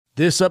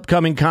This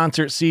upcoming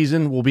concert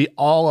season will be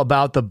all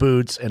about the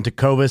boots, and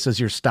Tecovas is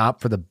your stop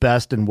for the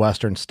best in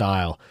Western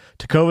style.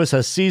 Tecovas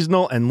has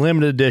seasonal and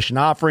limited edition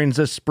offerings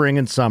this spring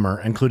and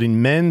summer,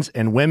 including men's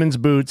and women's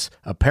boots,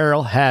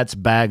 apparel, hats,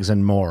 bags,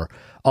 and more.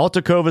 All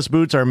Tecovas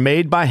boots are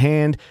made by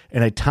hand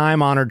in a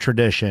time-honored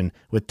tradition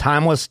with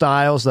timeless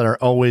styles that are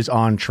always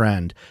on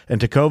trend. And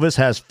Tecovas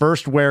has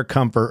first wear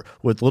comfort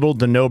with little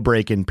to no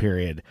break-in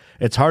period.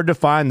 It's hard to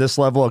find this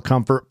level of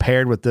comfort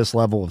paired with this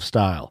level of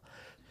style.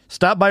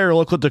 Stop by your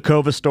local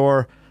Tecovas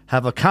store,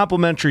 have a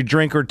complimentary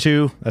drink or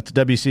two, that's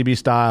WCB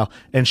style,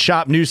 and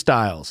shop new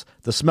styles.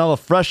 The smell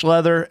of fresh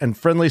leather and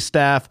friendly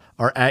staff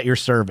are at your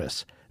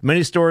service.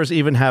 Many stores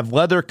even have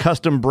leather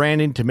custom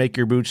branding to make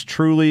your boots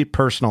truly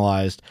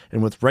personalized.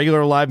 And with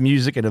regular live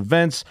music and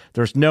events,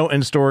 there's no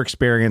in-store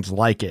experience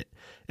like it.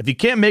 If you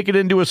can't make it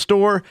into a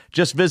store,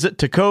 just visit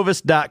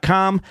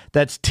tecovas.com.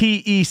 That's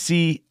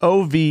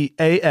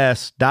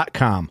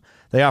TECOVAS.com.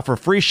 They offer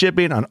free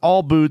shipping on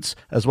all boots,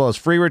 as well as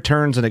free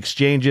returns and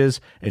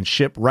exchanges, and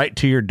ship right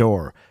to your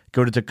door.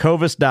 Go to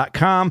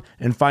tecovas.com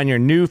and find your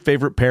new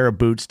favorite pair of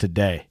boots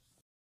today.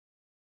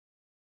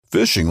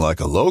 Fishing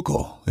like a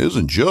local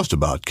isn't just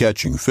about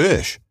catching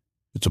fish.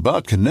 It's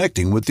about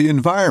connecting with the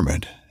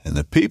environment and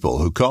the people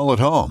who call it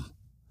home.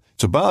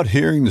 It's about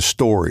hearing the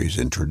stories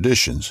and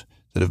traditions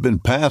that have been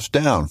passed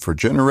down for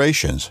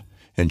generations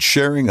and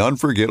sharing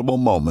unforgettable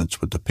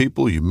moments with the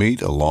people you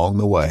meet along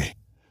the way.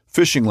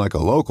 Fishing like a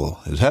local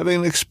is having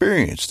an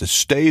experience that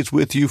stays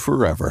with you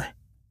forever.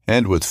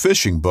 And with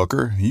Fishing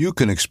Booker, you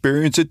can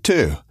experience it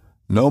too,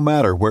 no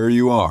matter where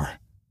you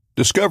are.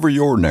 Discover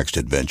your next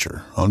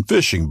adventure on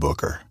Fishing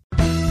Booker.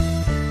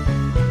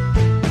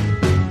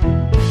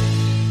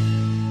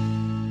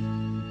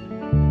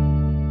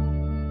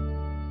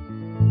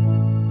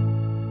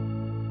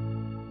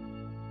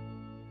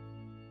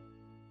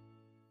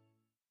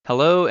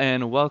 Hello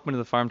and welcome to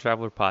the Farm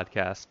Traveler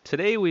Podcast.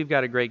 Today we've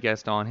got a great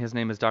guest on. His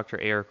name is Dr.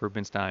 Eric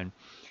Rubenstein.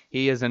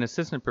 He is an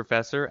assistant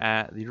professor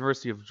at the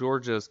University of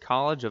Georgia's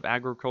College of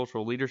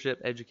Agricultural Leadership,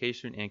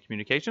 Education, and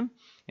Communication,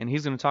 and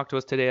he's going to talk to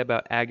us today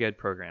about Ag Ed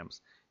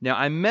programs. Now,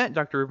 I met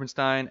Dr.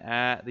 Rubenstein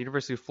at the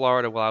University of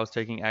Florida while I was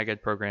taking Ag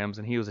Ed programs,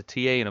 and he was a TA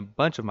in a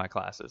bunch of my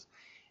classes.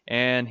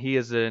 And he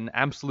is an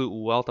absolute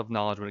wealth of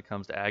knowledge when it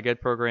comes to Ag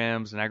Ed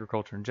programs and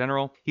agriculture in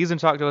general. He's going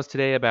to talk to us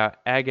today about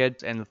Ag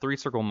Ed and the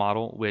three-circle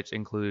model, which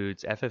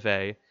includes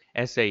FFA,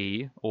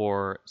 SAE,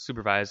 or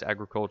Supervised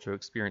Agricultural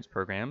Experience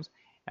Programs,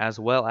 as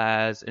well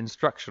as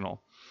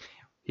instructional.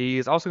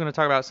 He's also going to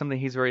talk about something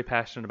he's very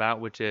passionate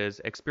about, which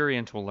is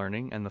experiential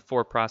learning and the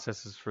 4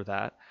 processes for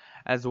that,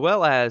 as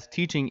well as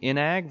teaching in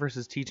ag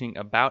versus teaching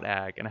about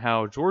ag, and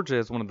how Georgia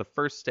is one of the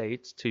first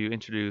states to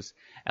introduce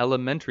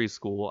elementary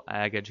school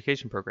ag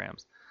education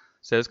programs.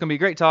 So it's going to be a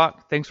great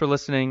talk. Thanks for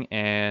listening,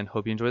 and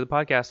hope you enjoy the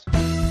podcast.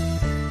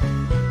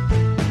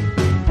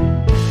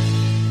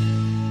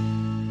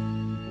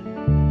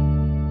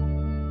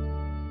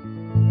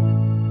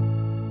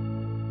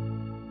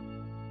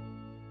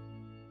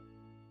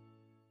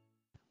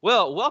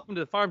 Well, welcome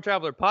to the Farm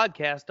Traveler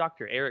Podcast,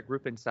 Dr. Eric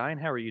Rubenstein.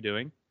 How are you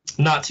doing?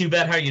 Not too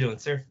bad. How are you doing,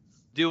 sir?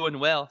 Doing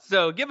well.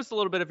 So give us a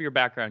little bit of your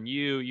background.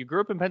 You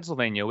grew up in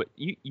Pennsylvania.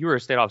 You were a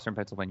state officer in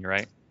Pennsylvania,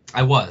 right?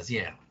 I was,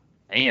 yeah.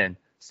 And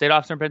state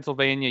officer in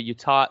Pennsylvania, you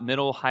taught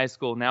middle, high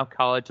school, now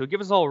college. So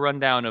give us all a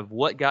rundown of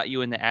what got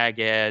you into Ag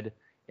Ed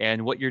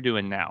and what you're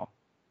doing now.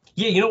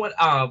 Yeah, you know what?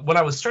 When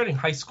I was starting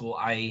high school,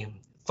 I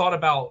thought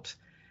about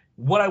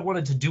what I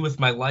wanted to do with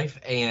my life.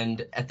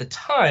 And at the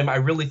time, I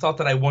really thought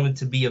that I wanted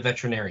to be a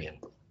veterinarian.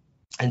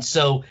 And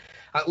so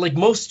like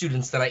most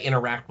students that I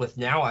interact with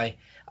now, I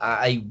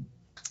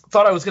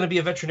thought I was going to be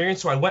a veterinarian,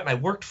 so I went and I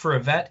worked for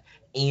a vet,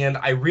 and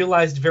I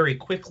realized very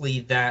quickly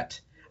that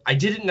I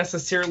didn't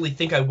necessarily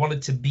think I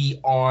wanted to be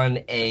on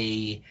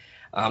a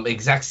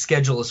exact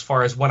schedule as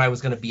far as when I was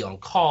going to be on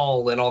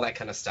call and all that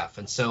kind of stuff.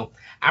 And so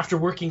after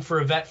working for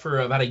a vet for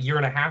about a year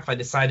and a half, I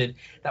decided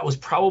that was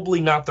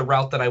probably not the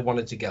route that I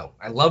wanted to go.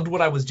 I loved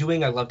what I was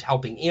doing. I loved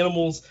helping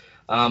animals.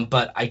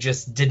 But I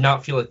just did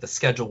not feel like the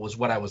schedule was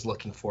what I was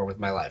looking for with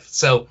my life.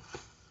 So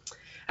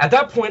at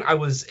that point, I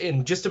was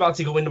just about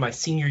to go into my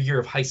senior year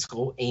of high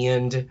school,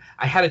 and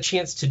I had a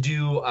chance to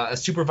do a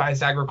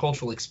supervised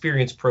agricultural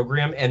experience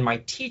program, and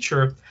my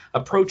teacher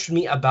approached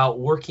me about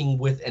working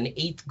with a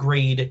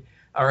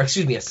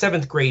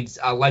 7th grade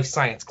life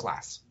science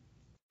class.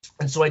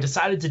 And so I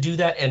decided to do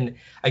that, and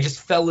I just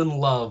fell in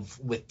love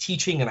with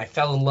teaching, and I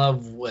fell in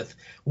love with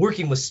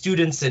working with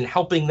students and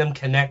helping them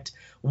connect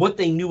what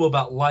they knew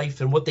about life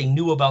and what they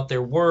knew about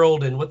their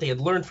world and what they had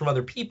learned from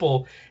other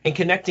people, and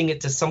connecting it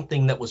to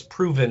something that was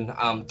proven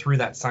through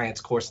that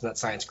science course and that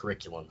science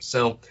curriculum.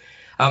 So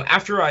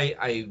after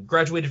I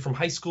graduated from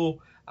high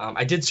school,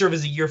 I did serve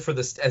as a year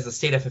as the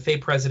state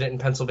FFA president in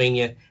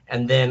Pennsylvania,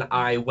 and then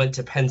I went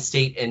to Penn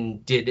State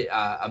and did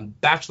a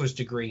bachelor's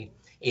degree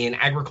in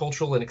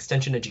agricultural and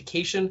extension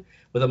education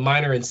with a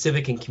minor in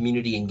civic and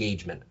community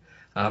engagement.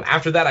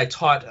 After that, I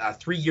taught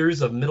 3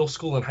 years of middle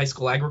school and high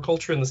school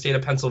agriculture in the state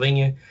of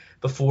Pennsylvania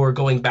before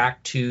going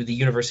back to the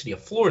University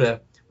of Florida,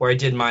 where I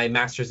did my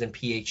master's and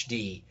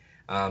PhD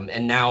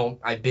And now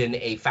I've been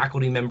a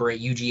faculty member at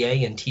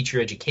UGA in teacher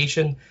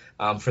education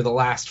for the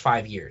last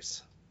 5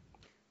 years.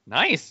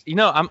 Nice.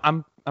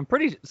 I'm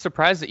pretty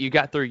surprised that you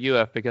got through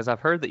UF because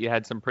I've heard that you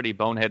had some pretty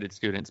boneheaded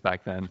students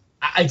back then.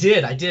 I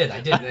did. I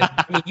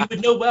mean, you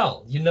would know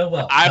well. You know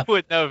well. I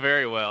would know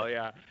very well,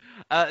 yeah.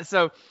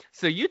 So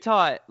you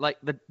taught like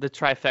the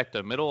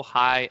trifecta, middle,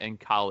 high, and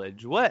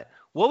college. What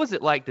was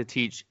it like to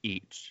teach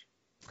each?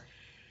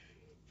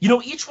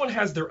 Each one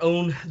has their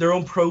own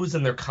pros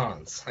and their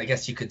cons, I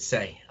guess you could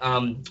say.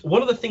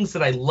 One of the things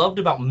that I loved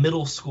about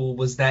middle school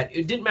was that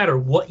it didn't matter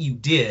what you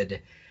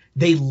did.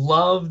 They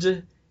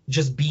loved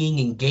just being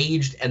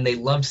engaged, and they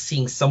loved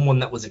seeing someone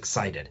that was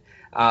excited.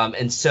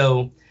 And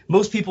so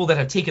most people that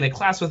have taken a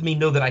class with me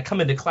know that I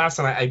come into class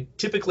and I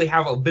typically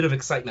have a bit of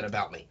excitement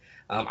about me.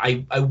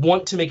 I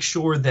want to make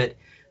sure that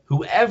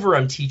whoever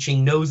I'm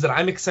teaching knows that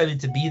I'm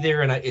excited to be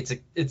there, and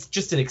it's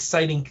just an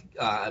exciting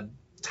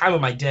time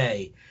of my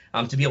day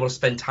to be able to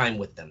spend time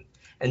with them.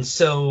 And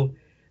so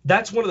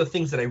that's one of the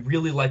things that I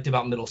really liked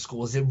about middle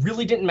school is it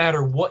really didn't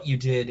matter what you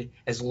did.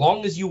 As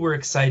long as you were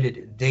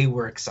excited, they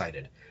were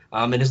excited.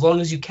 And as long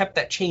as you kept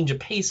that change of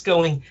pace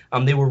going,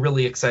 they were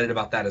really excited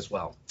about that as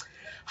well.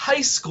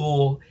 High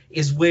school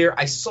is where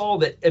I saw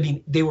that,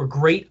 they were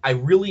great. I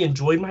really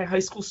enjoyed my high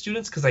school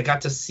students because I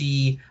got to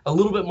see a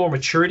little bit more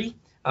maturity.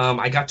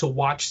 I got to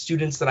watch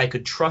students that I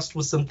could trust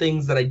with some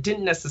things that I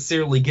didn't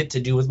necessarily get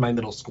to do with my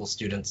middle school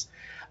students.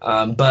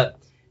 But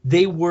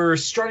they were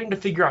starting to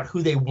figure out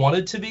who they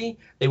wanted to be.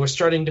 They were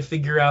starting to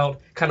figure out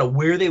kind of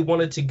where they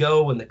wanted to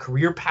go and the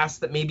career paths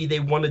that maybe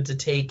they wanted to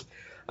take.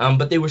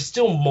 But they were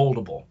still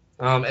moldable.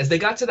 As they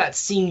got to that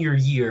senior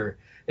year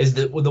is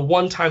the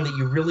one time that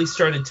you really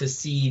started to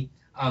see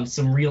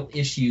some real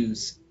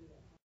issues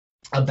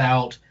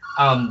about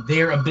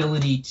their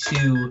ability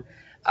to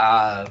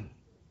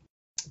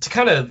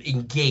kind of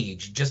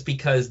engage, just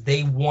because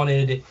they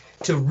wanted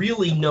to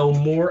really know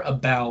more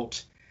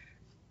about,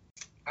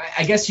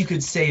 I guess you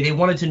could say they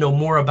wanted to know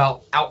more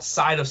about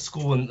outside of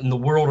school and the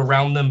world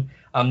around them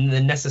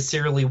than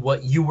necessarily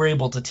what you were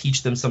able to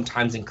teach them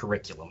sometimes in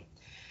curriculum.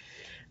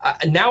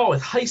 Now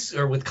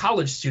with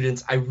college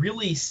students, I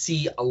really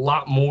see a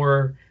lot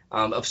more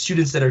of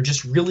students that are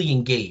just really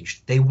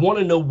engaged. They want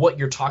to know what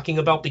you're talking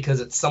about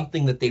because it's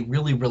something that they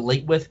really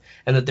relate with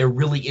and that they're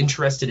really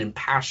interested and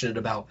passionate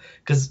about,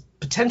 because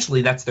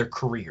potentially that's their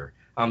career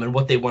and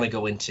what they want to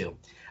go into.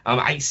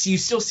 You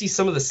still see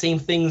some of the same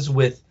things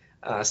with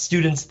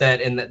students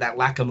that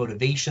lack of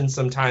motivation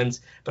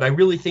sometimes, but I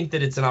really think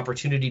that it's an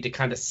opportunity to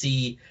kind of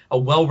see a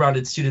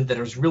well-rounded student that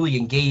is really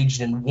engaged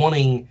and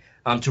wanting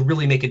to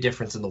really make a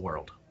difference in the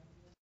world.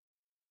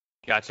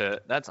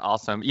 Gotcha. That's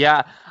awesome.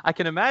 Yeah, I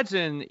can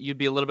imagine you'd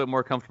be a little bit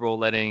more comfortable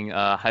letting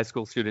high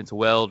school students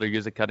weld or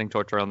use a cutting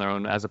torch on their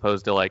own as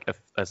opposed to like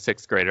a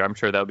sixth grader. I'm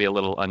sure that would be a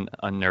little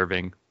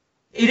unnerving.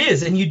 It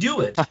is, and you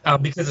do it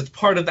because it's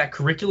part of that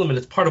curriculum and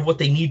it's part of what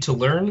they need to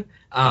learn.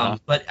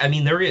 But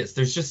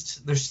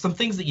there's some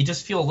things that you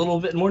just feel a little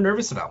bit more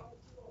nervous about.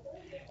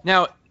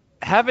 Now,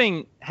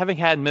 having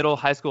had middle,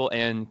 high school,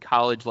 and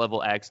college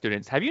level ag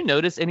students, have you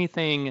noticed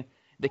anything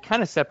that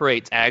kind of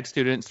separates ag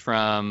students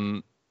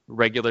from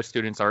regular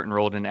students aren't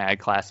enrolled in ag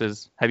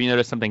classes? Have you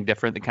noticed something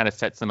different that kind of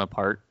sets them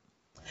apart?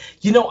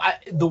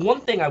 The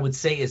one thing I would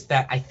say is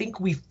that I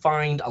think we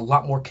find a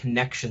lot more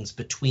connections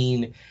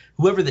between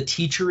whoever the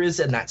teacher is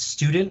and that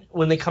student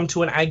when they come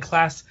to an ag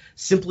class,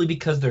 simply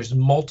because there's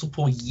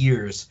multiple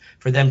years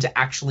for them to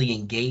actually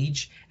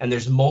engage, and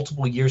there's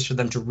multiple years for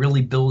them to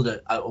really build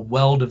a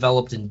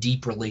well-developed and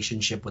deep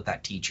relationship with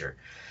that teacher.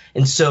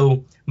 And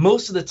so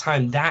most of the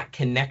time that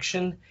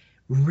connection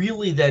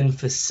really then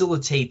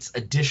facilitates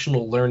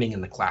additional learning in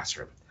the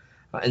classroom.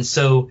 And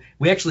so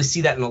we actually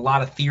see that in a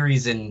lot of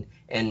theories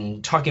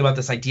and talking about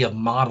this idea of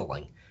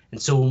modeling. And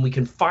so when we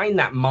can find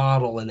that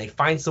model and they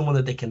find someone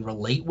that they can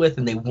relate with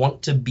and they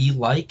want to be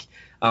like,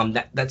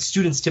 that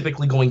student's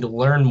typically going to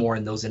learn more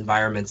in those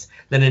environments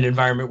than an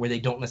environment where they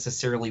don't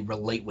necessarily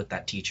relate with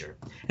that teacher.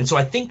 And so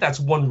I think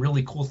that's one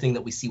really cool thing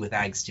that we see with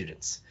ag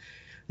students.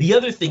 The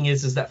other thing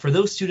is that for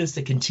those students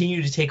that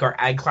continue to take our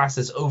ag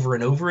classes over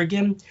and over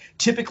again,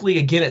 typically,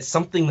 again, it's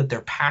something that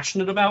they're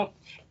passionate about.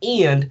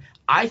 And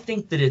I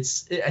think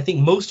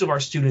most of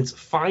our students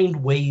find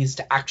ways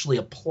to actually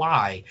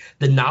apply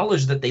the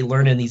knowledge that they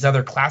learn in these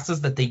other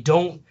classes that they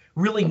don't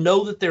really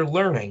know that they're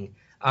learning.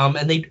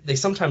 And they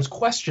sometimes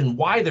question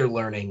why they're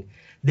learning.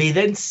 They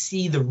then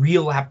see the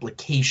real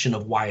application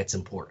of why it's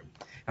important.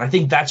 And I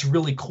think that's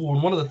really cool.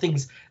 And one of the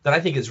things that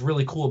I think is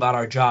really cool about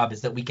our job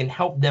is that we can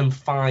help them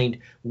find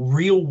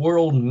real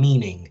world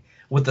meaning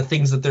with the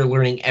things that they're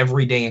learning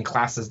every day in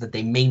classes that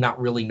they may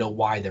not really know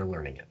why they're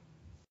learning it.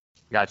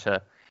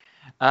 Gotcha.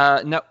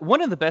 Now,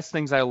 one of the best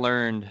things I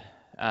learned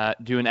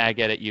doing ag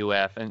ed at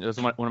UF, and it was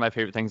one of my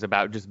favorite things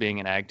about just being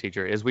an ag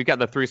teacher, is we've got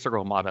the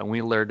 3-circle model, and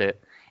we learned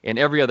it in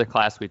every other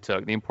class we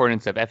took, the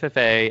importance of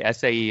FFA,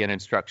 SAE, and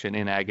instruction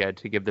in ag ed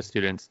to give the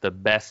students the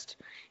best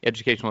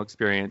educational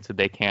experience that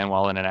they can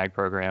while in an ag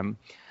program.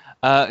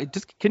 Can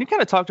you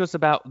kind of talk to us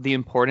about the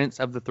importance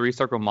of the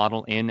 3-circle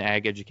model in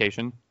ag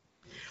education?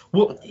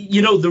 Well,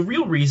 the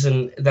real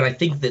reason that I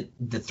think that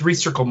the three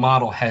circle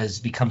model has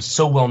become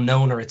so well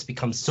known, or it's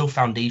become so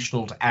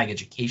foundational to ag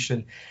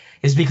education,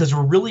 is because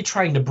we're really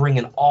trying to bring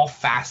in all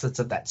facets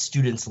of that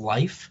student's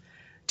life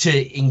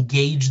to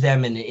engage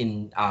them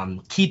and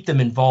keep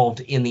them involved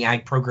in the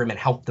ag program and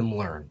help them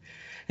learn.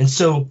 And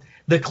so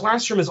the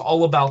classroom is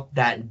all about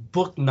that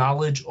book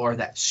knowledge or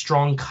that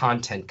strong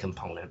content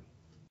component.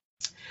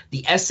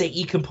 The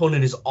SAE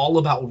component is all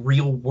about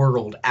real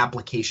world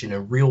application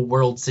and real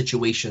world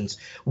situations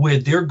where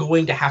they're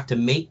going to have to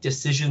make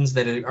decisions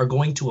that are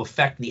going to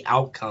affect the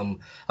outcome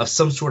of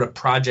some sort of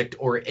project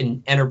or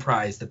an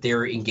enterprise that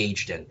they're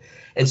engaged in.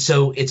 And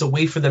so it's a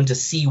way for them to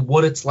see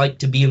what it's like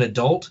to be an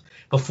adult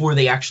before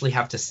they actually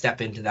have to step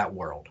into that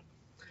world.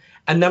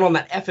 And then on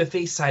that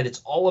FFA side,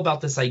 it's all about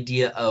this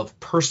idea of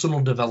personal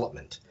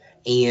development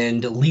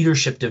and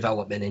leadership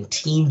development and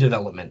team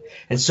development.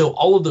 And so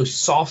all of those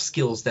soft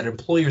skills that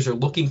employers are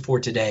looking for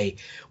today,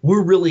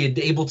 we're really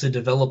able to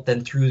develop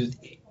them through,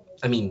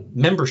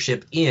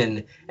 membership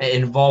in and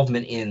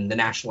involvement in the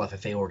National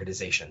FFA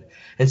organization.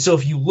 And so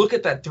if you look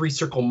at that three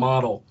circle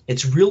model,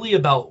 it's really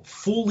about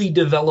fully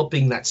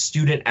developing that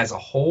student as a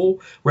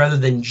whole, rather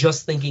than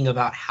just thinking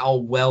about how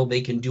well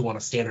they can do on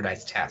a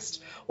standardized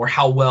test, or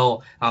how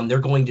well they're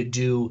going to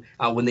do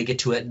when they get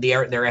to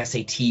their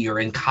SAT or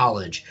in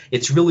college.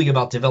 It's really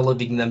about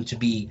developing them to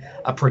be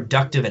a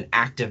productive and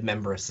active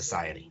member of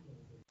society.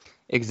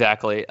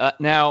 Exactly.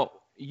 Now,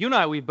 you and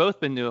I, we've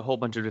both been to a whole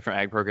bunch of different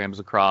ag programs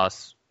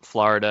across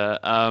Florida,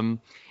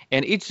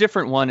 and each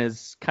different one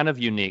is kind of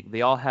unique.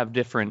 They all have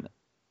different,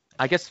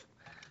 I guess,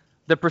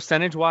 the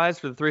percentage-wise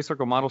for the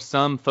three-circle model,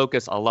 some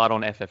focus a lot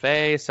on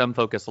FFA, some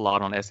focus a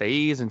lot on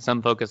SAEs, and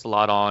some focus a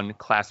lot on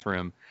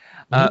classroom.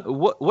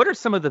 What are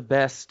some of the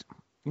best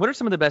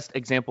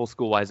examples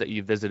school-wise that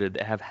you've visited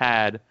that have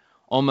had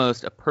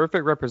almost a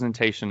perfect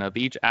representation of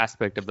each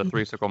aspect of the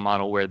three-circle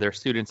model, where their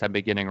students have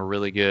been getting a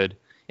really good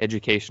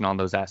education on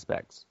those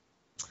aspects?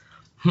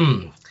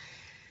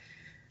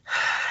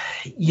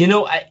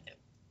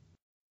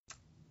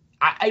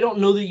 I don't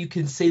know that you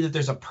can say that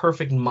there's a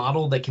perfect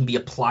model that can be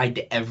applied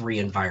to every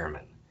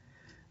environment.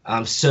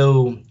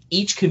 So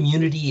each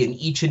community and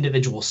each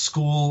individual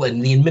school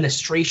and the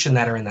administration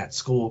that are in that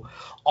school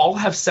all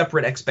have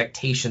separate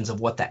expectations of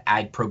what the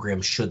ag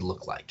program should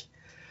look like.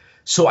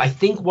 So I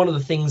think one of the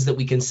things that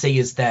we can say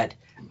is that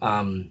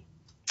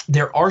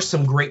there are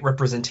some great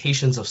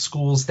representations of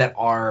schools that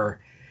are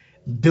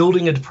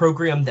building a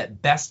program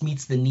that best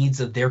meets the needs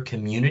of their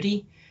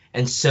community.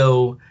 And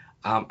so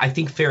I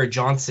think Farrah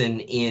Johnson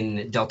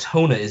in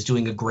Deltona is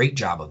doing a great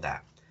job of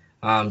that.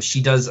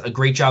 She does a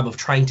great job of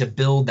trying to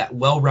build that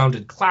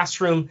well-rounded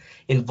classroom,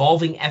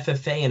 involving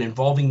FFA and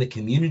involving the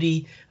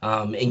community,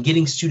 and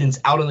getting students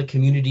out in the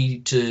community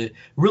to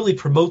really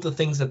promote the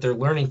things that they're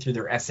learning through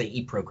their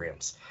SAE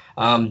programs.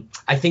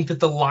 I think that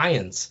the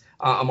Lions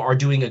are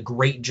doing a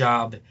great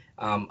job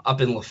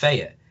up in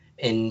Lafayette,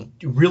 and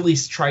really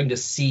trying to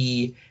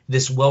see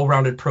this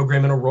well-rounded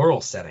program in a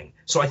rural setting.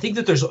 So I think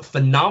that there's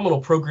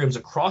phenomenal programs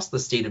across the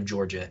state of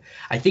Georgia.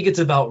 I think it's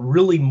about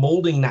really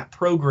molding that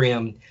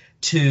program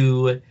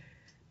to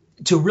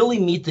really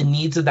meet the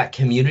needs of that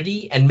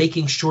community and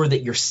making sure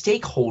that your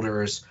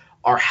stakeholders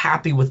are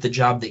happy with the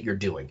job that you're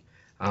doing.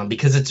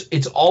 Because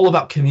it's all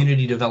about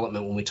community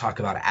development when we talk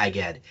about ag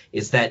ed,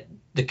 is that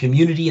the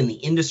community and the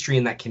industry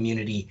in that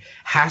community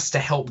has to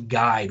help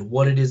guide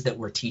what it is that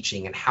we're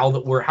teaching and how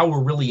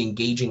we're really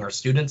engaging our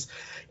students,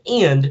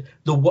 and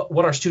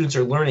what our students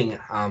are learning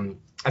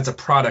as a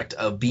product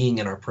of being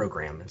in our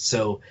program. And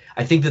so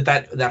I think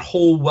that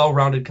whole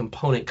well-rounded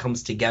component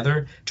comes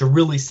together to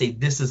really say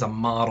this is a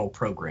model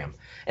program.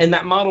 And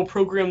that model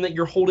program that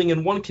you're holding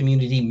in one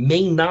community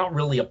may not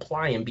really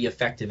apply and be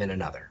effective in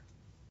another.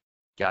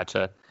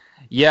 Gotcha.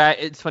 Yeah,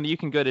 it's funny. You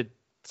can go to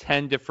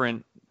 10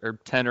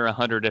 or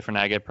 100 different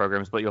ag ed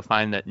programs, but you'll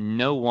find that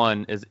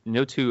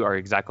no two are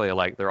exactly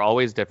alike. They're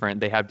always different.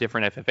 They have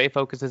different FFA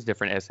focuses,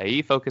 different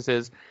SAE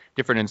focuses,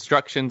 different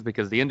instructions,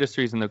 because the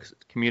industries and the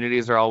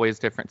communities are always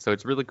different. So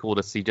it's really cool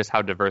to see just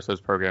how diverse those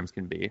programs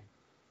can be.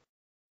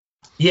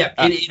 Yeah,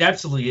 it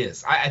absolutely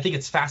is. I think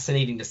it's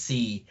fascinating to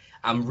see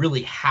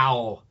really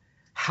how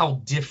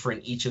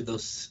different each of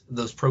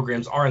those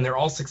programs are, and they're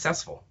all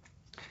successful.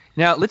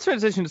 Now, let's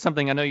transition to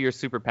something I know you're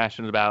super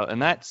passionate about, and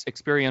that's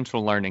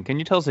experiential learning. Can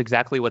you tell us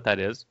exactly what that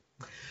is?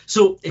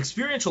 So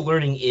experiential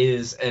learning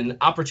is an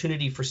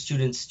opportunity for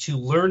students to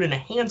learn in a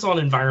hands-on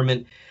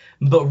environment,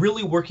 but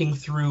really working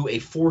through a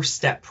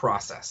 4-step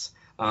process.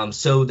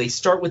 So they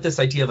start with this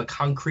idea of a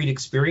concrete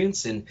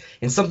experience in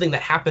something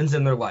that happens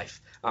in their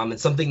life.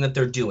 It's something that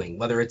they're doing,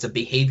 whether it's a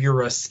behavior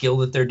or a skill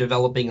that they're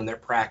developing and they're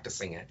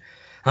practicing it.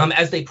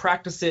 As they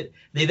practice it,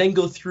 they then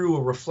go through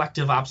a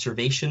reflective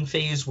observation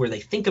phase where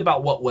they think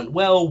about what went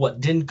well, what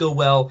didn't go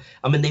well,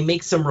 and they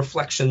make some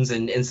reflections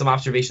and some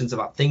observations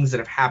about things that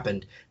have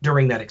happened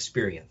during that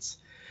experience.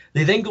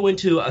 They then go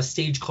into a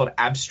stage called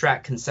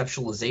abstract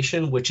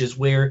conceptualization, which is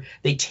where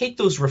they take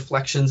those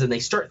reflections and they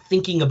start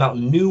thinking about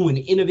new and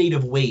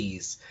innovative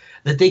ways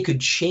that they could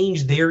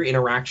change their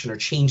interaction or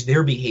change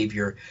their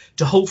behavior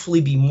to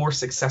hopefully be more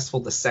successful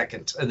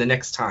the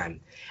next time.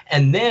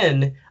 And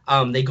then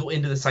they go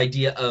into this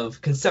idea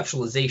of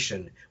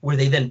conceptualization, where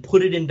they then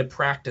put it into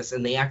practice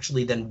and they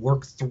actually then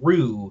work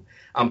through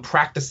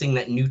practicing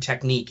that new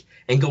technique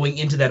and going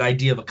into that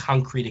idea of a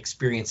concrete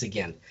experience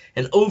again.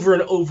 And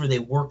over they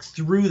work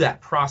through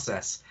that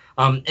process.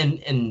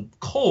 And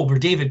Kolb, or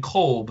David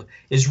Kolb,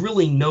 is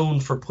really known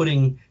for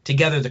putting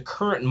together the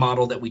current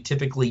model that we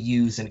typically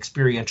use in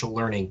experiential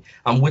learning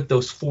with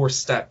those 4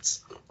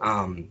 steps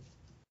and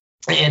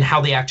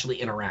how they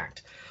actually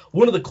interact.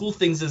 One of the cool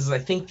things is I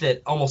think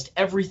that almost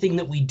everything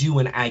that we do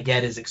in Ag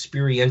Ed is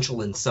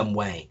experiential in some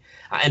way.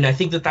 And I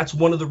think that that's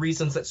one of the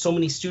reasons that so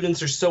many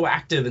students are so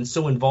active and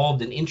so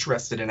involved and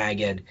interested in Ag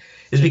Ed,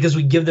 is because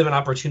we give them an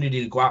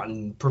opportunity to go out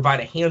and provide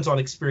a hands-on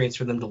experience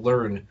for them to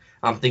learn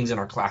things in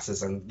our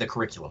classes and the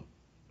curriculum.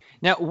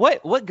 Now,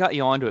 what got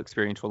you onto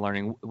experiential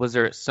learning? Was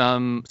there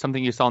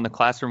something you saw in the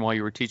classroom while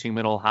you were teaching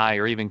middle, high,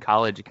 or even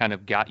college that kind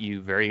of got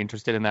you very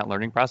interested in that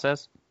learning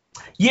process?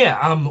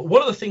 Yeah,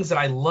 one of the things that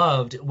I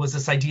loved was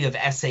this idea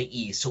of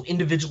SAE, so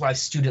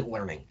individualized student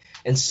learning.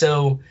 And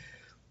so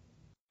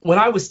when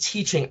I was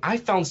teaching, I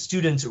found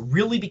students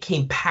really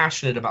became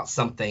passionate about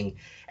something,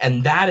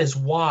 and that is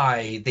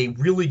why they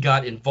really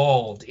got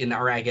involved in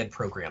our Ag Ed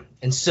program.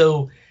 And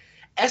so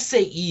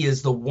SAE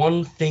is the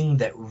one thing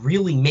that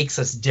really makes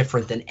us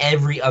different than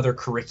every other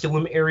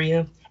curriculum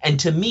area. And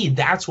to me,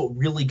 that's what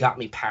really got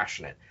me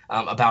passionate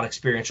about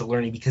experiential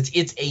learning, because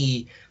it's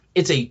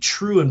a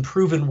true and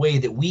proven way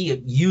that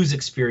we use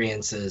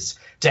experiences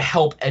to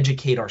help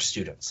educate our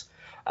students.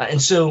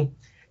 And so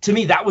to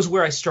me, that was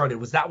where I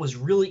started. That was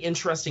really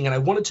interesting, and I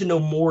wanted to know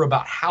more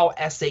about how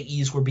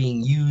SAEs were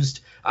being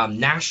used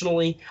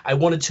nationally. I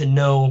wanted to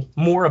know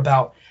more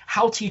about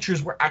how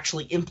teachers were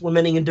actually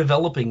implementing and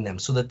developing them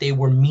so that they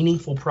were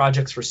meaningful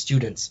projects for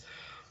students,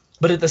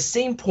 but at the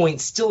same point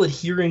still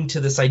adhering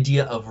to this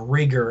idea of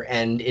rigor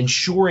and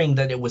ensuring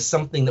that it was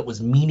something that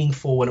was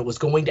meaningful and it was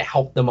going to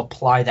help them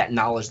apply that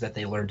knowledge that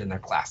they learned in their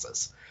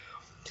classes.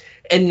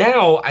 And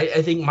now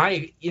I think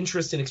my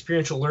interest in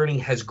experiential learning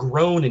has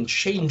grown and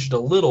changed a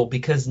little,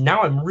 because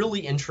now I'm really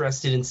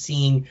interested in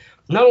seeing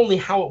not only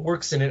how it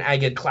works in an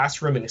Ag Ed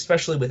classroom, and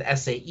especially with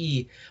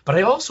SAE, but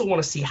I also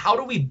want to see how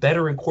do we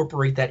better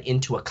incorporate that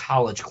into a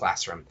college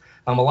classroom.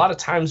 A lot of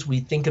times we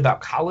think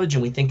about college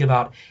and we think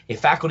about a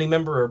faculty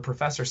member or a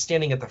professor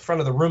standing at the front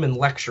of the room and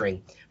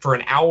lecturing for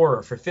an hour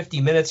or for 50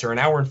 minutes or an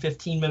hour and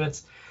 15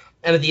 minutes.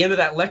 And at the end of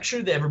that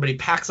lecture, everybody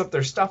packs up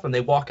their stuff and they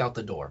walk out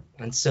the door.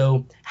 And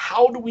so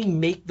how do we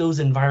make those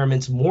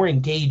environments more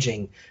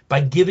engaging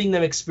by giving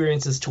them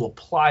experiences to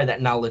apply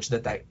that knowledge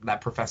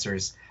that professor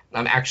is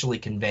actually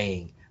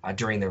conveying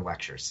during their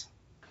lectures?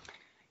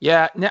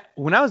 Yeah. Now,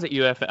 when I was at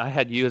UF, I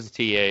had you as a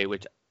TA,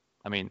 which,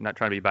 I mean, not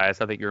trying to be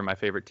biased, I think you were my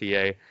favorite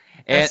TA.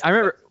 And I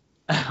remember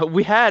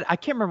I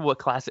can't remember what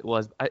class it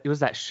was. It was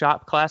that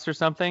shop class or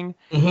something.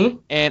 Mm-hmm.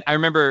 And I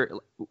remember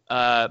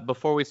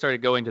before we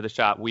started going to the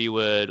shop, we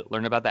would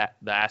learn about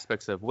the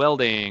aspects of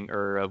welding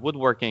or of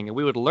woodworking, and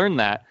we would learn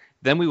that.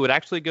 Then we would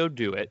actually go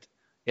do it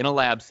in a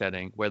lab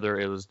setting, whether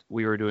it was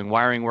we were doing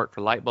wiring work for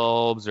light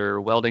bulbs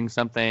or welding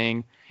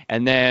something.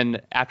 And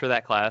then after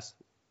that class,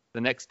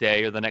 the next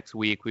day or the next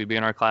week, we'd be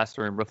in our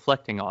classroom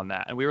reflecting on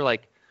that. And we were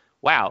like,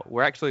 wow,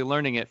 we're actually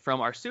learning it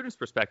from our students'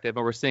 perspective,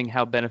 and we're seeing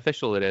how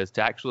beneficial it is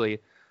to actually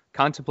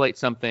contemplate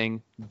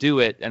something, do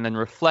it, and then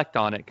reflect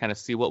on it, kind of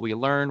see what we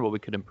learned, what we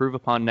could improve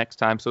upon next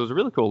time. So it was a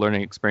really cool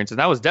learning experience, and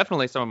that was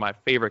definitely some of my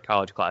favorite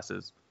college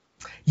classes.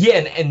 Yeah,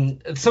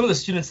 and some of the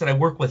students that I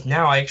work with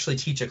now, I actually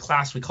teach a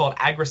class, we call it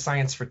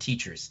Agri-Science for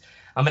Teachers.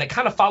 And it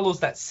kind of follows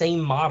that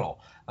same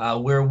model.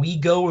 Where we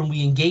go and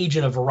we engage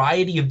in a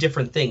variety of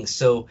different things.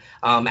 So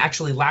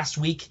actually last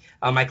week,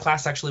 my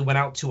class actually went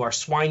out to our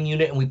swine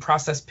unit and we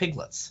processed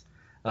piglets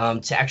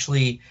to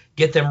actually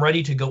get them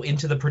ready to go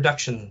into the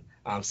production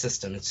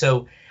system. And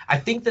so I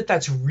think that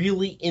that's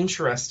really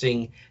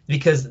interesting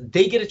because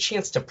they get a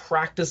chance to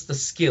practice the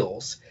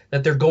skills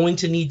that they're going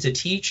to need to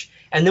teach.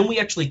 And then we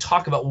actually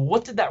talk about, well,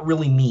 what did that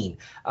really mean?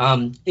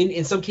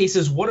 In some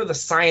cases, what are the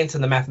science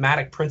and the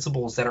mathematic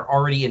principles that are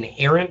already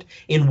inherent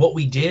in what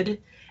we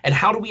did? And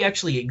how do we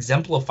actually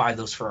exemplify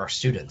those for our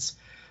students?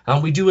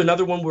 We do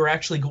another one where we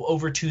actually go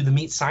over to the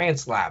meat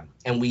science lab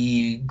and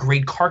we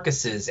grade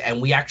carcasses and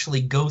we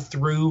actually go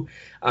through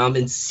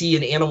and see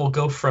an animal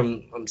go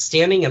from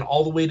standing and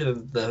all the way to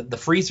the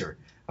freezer.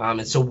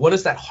 And so what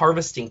does that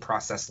harvesting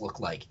process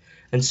look like?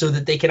 And so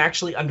that they can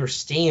actually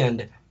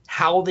understand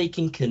how they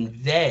can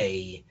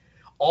convey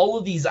all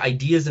of these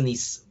ideas and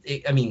these,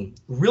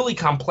 really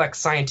complex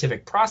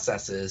scientific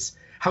processes.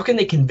 How can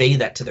they convey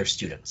that to their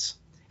students?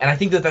 And I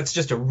think that that's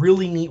just a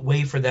really neat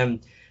way for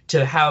them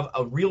to have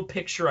a real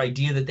picture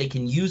idea that they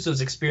can use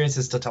those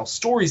experiences to tell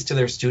stories to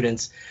their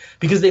students,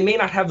 because they may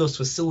not have those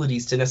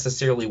facilities to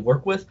necessarily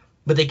work with,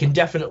 but they can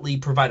definitely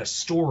provide a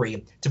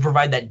story to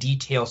provide that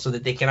detail so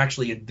that they can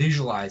actually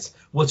visualize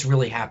what's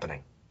really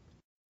happening.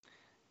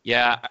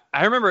 Yeah,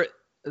 I remember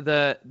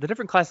the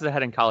different classes I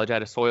had in college, I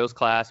had a soils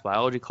class,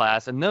 biology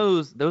class, and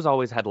those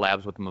always had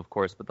labs with them, of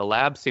course, but the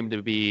labs seemed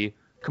to be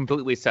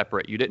completely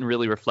separate. You didn't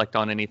really reflect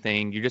on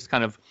anything. You just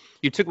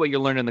you took what you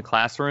learned in the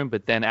classroom,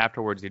 but then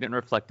afterwards you didn't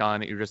reflect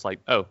on it. You're just like,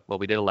 oh, well,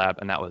 we did a lab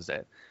and that was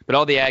it. But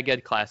all the ag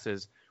ed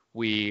classes,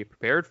 we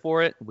prepared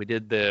for it. We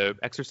did the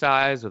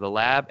exercise or the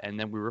lab, and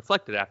then we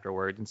reflected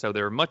afterwards. And so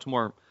they were much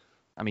more,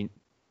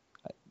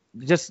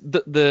 just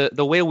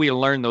the way we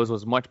learned those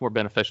was much more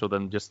beneficial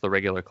than just the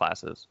regular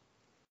classes.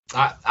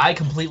 I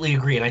completely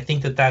agree, and I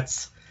think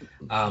that's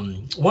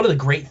one of the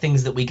great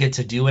things that we get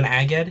to do in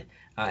ag ed,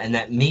 and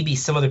that maybe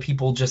some other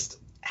people just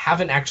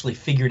haven't actually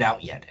figured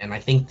out yet. And I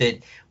think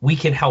that we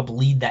can help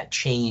lead that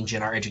change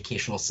in our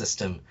educational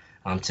system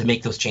to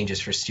make those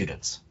changes for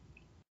students.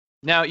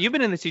 Now, you've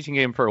been in the teaching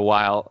game for a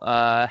while.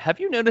 Have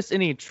you noticed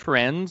any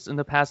trends in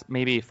the past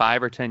maybe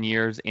 5 or 10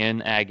 years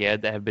in ag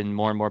ed that have been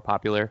more and more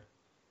popular?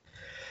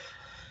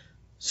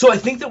 So I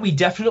think that we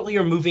definitely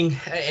are moving,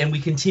 and we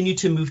continue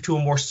to move to a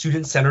more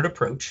student-centered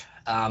approach.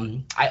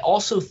 I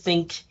also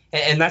think,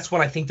 and that's one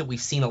I think that we've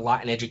seen a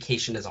lot in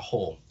education as a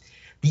whole.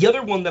 The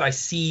other one that I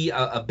see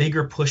a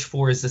bigger push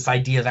for is this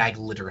idea of ag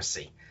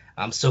literacy.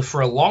 So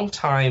for a long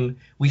time,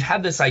 we've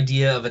had this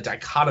idea of a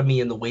dichotomy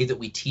in the way that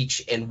we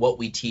teach and what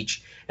we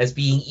teach as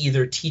being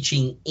either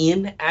teaching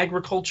in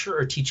agriculture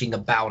or teaching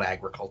about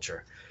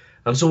agriculture.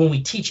 So when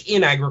we teach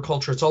in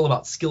agriculture, it's all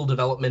about skill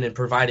development and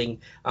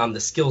providing the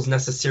skills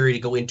necessary to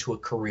go into a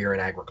career in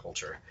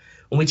agriculture.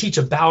 When we teach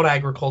about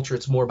agriculture,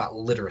 it's more about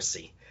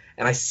literacy.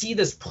 And I see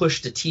this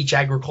push to teach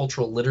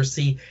agricultural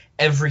literacy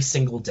every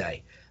single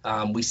day.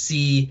 We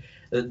see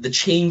the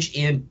change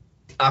in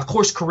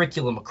course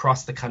curriculum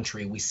across the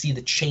country. We see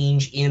the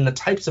change in the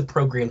types of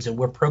programs and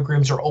where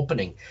programs are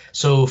opening.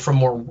 So from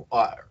more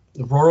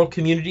rural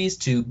communities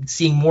to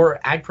seeing more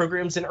ag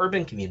programs in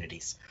urban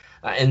communities.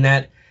 And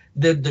that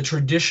the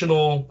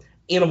traditional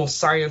animal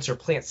science or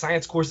plant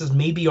science courses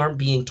maybe aren't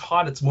being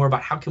taught. It's more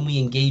about how can we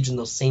engage in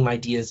those same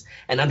ideas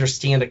and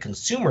understand a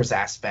consumer's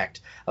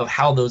aspect of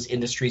how those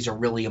industries are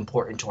really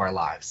important to our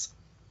lives.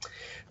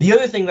 The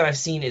other thing that I've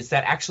seen is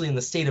that actually in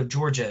the state of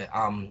Georgia,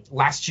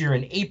 last year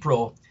in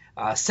April,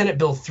 Senate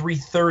Bill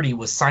 330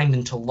 was signed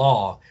into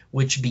law,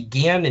 which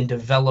began and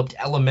developed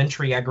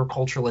elementary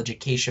agricultural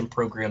education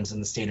programs in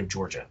the state of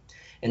Georgia.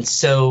 And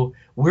so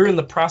we're in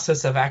the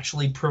process of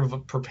actually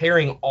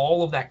preparing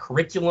all of that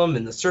curriculum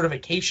and the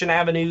certification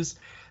avenues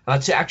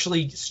to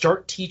actually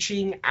start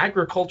teaching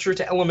agriculture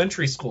to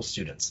elementary school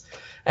students.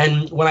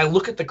 And when I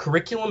look at the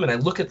curriculum and I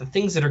look at the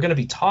things that are going to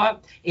be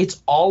taught,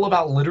 it's all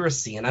about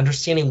literacy and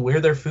understanding where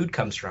their food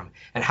comes from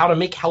and how to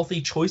make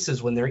healthy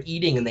choices when they're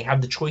eating and they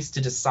have the choice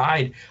to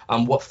decide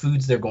what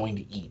foods they're going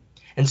to eat.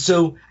 And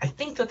so I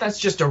think that that's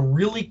just a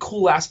really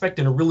cool aspect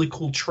and a really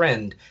cool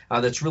trend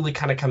that's really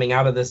kind of coming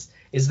out of this,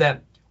 is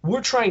that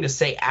we're trying to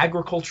say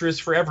agriculture is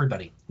for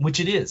everybody,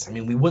 which it is. I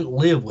mean, we wouldn't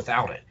live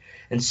without it.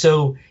 And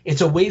so it's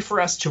a way for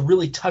us to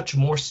really touch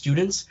more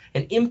students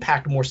and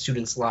impact more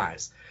students'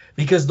 lives.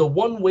 Because the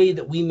one way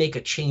that we make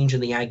a change in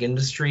the ag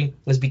industry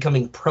is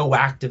becoming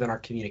proactive in our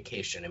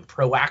communication and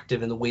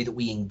proactive in the way that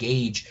we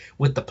engage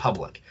with the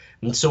public.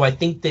 And so I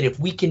think that if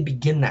we can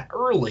begin that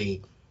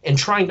early and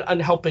trying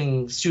to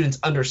helping students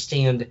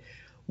understand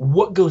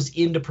what goes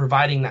into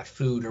providing that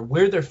food or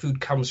where their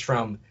food comes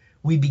from,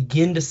 we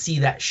begin to see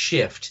that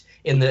shift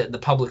in the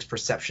public's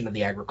perception of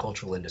the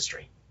agricultural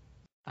industry.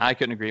 I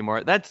couldn't agree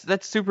more.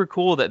 That's super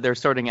cool that they're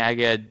starting ag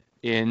ed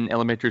in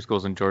elementary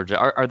schools in Georgia.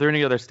 Are there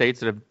any other states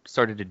that have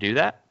started to do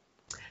that?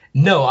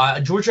 No,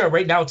 Georgia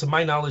right now, to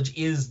my knowledge,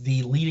 is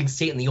the leading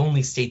state and the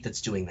only state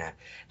that's doing that.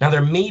 Now,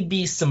 there may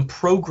be some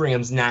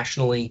programs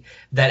nationally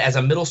that as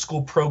a middle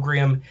school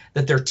program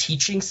that they're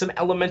teaching some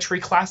elementary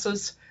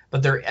classes,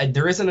 but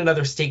there isn't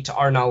another state to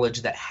our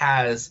knowledge that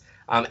has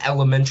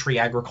elementary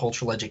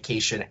agricultural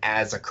education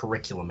as a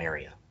curriculum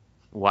area.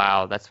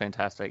 Wow, that's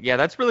fantastic. Yeah,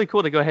 that's really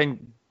cool to go ahead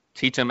and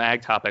teach them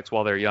ag topics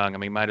while they're young. I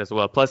mean, might as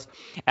well. Plus,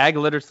 ag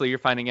literacy, you're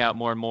finding out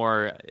more and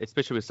more,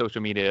 especially with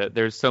social media.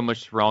 There's so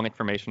much wrong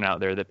information out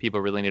there that people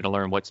really need to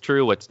learn what's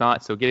true, what's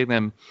not. So getting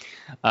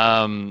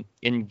them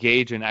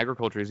engaged in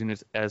agriculture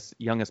as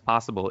young as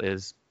possible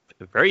is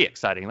very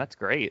exciting. That's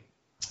great.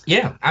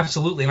 Yeah,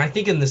 absolutely. And I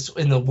think in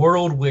the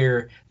world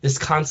where this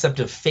concept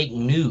of fake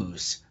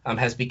news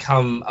has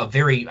become a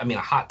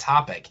hot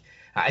topic,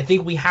 I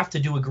think we have to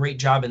do a great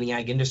job in the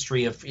ag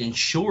industry of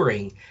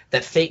ensuring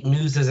that fake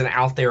news isn't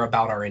out there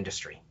about our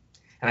industry.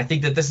 And I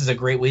think that this is a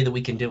great way that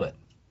we can do it.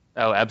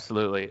 Oh,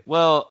 absolutely.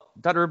 Well,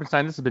 Dr.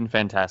 Rubenstein, this has been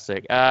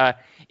fantastic.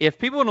 If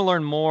people want to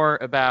learn more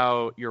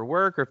about your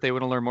work, or if they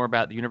want to learn more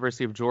about the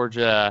University of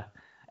Georgia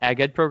Ag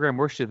Ed program,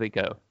 where should they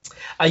go?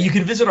 You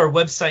can visit our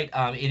website.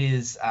 It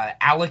is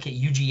ALEC at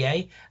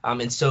UGA.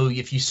 And so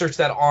if you search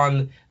that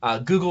on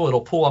Google,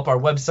 it'll pull up our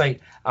website.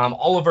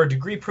 All of our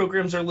degree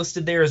programs are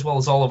listed there, as well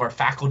as all of our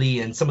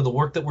faculty and some of the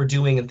work that we're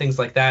doing and things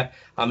like that.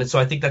 And so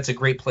I think that's a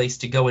great place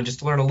to go and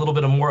just learn a little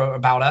bit more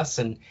about us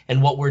and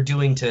what we're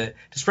doing to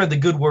spread the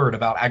good word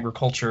about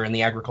agriculture and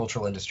the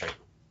agricultural industry.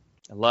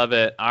 I love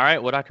it. All right.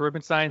 Well, Dr.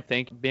 Rubenstein,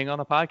 thank you for being on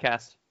the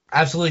podcast.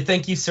 Absolutely.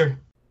 Thank you, sir.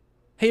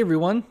 Hey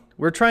everyone,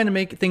 we're trying to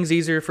make things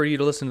easier for you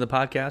to listen to the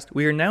podcast.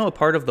 We are now a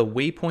part of the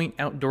Waypoint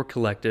Outdoor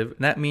Collective,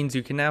 and that means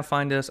you can now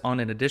find us on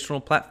an additional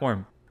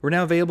platform. We're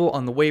now available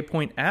on the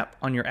Waypoint app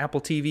on your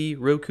Apple TV,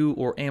 Roku,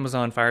 or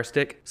Amazon Fire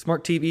Stick,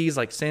 smart TVs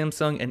like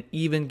Samsung, and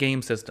even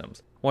game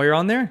systems. While you're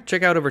on there,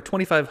 check out over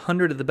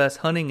 2,500 of the best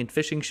hunting and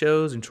fishing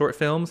shows and short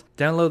films.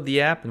 Download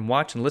the app and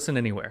watch and listen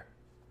anywhere.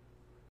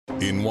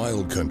 In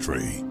Wild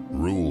Country,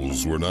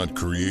 rules were not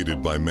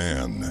created by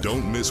man.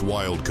 Don't miss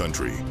Wild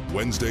Country,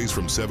 Wednesdays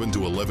from 7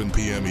 to 11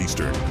 p.m.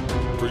 Eastern.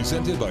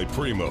 Presented by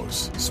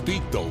Primos.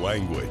 Speak the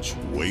language.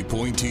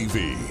 Waypoint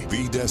TV,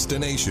 the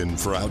destination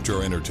for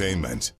outdoor entertainment.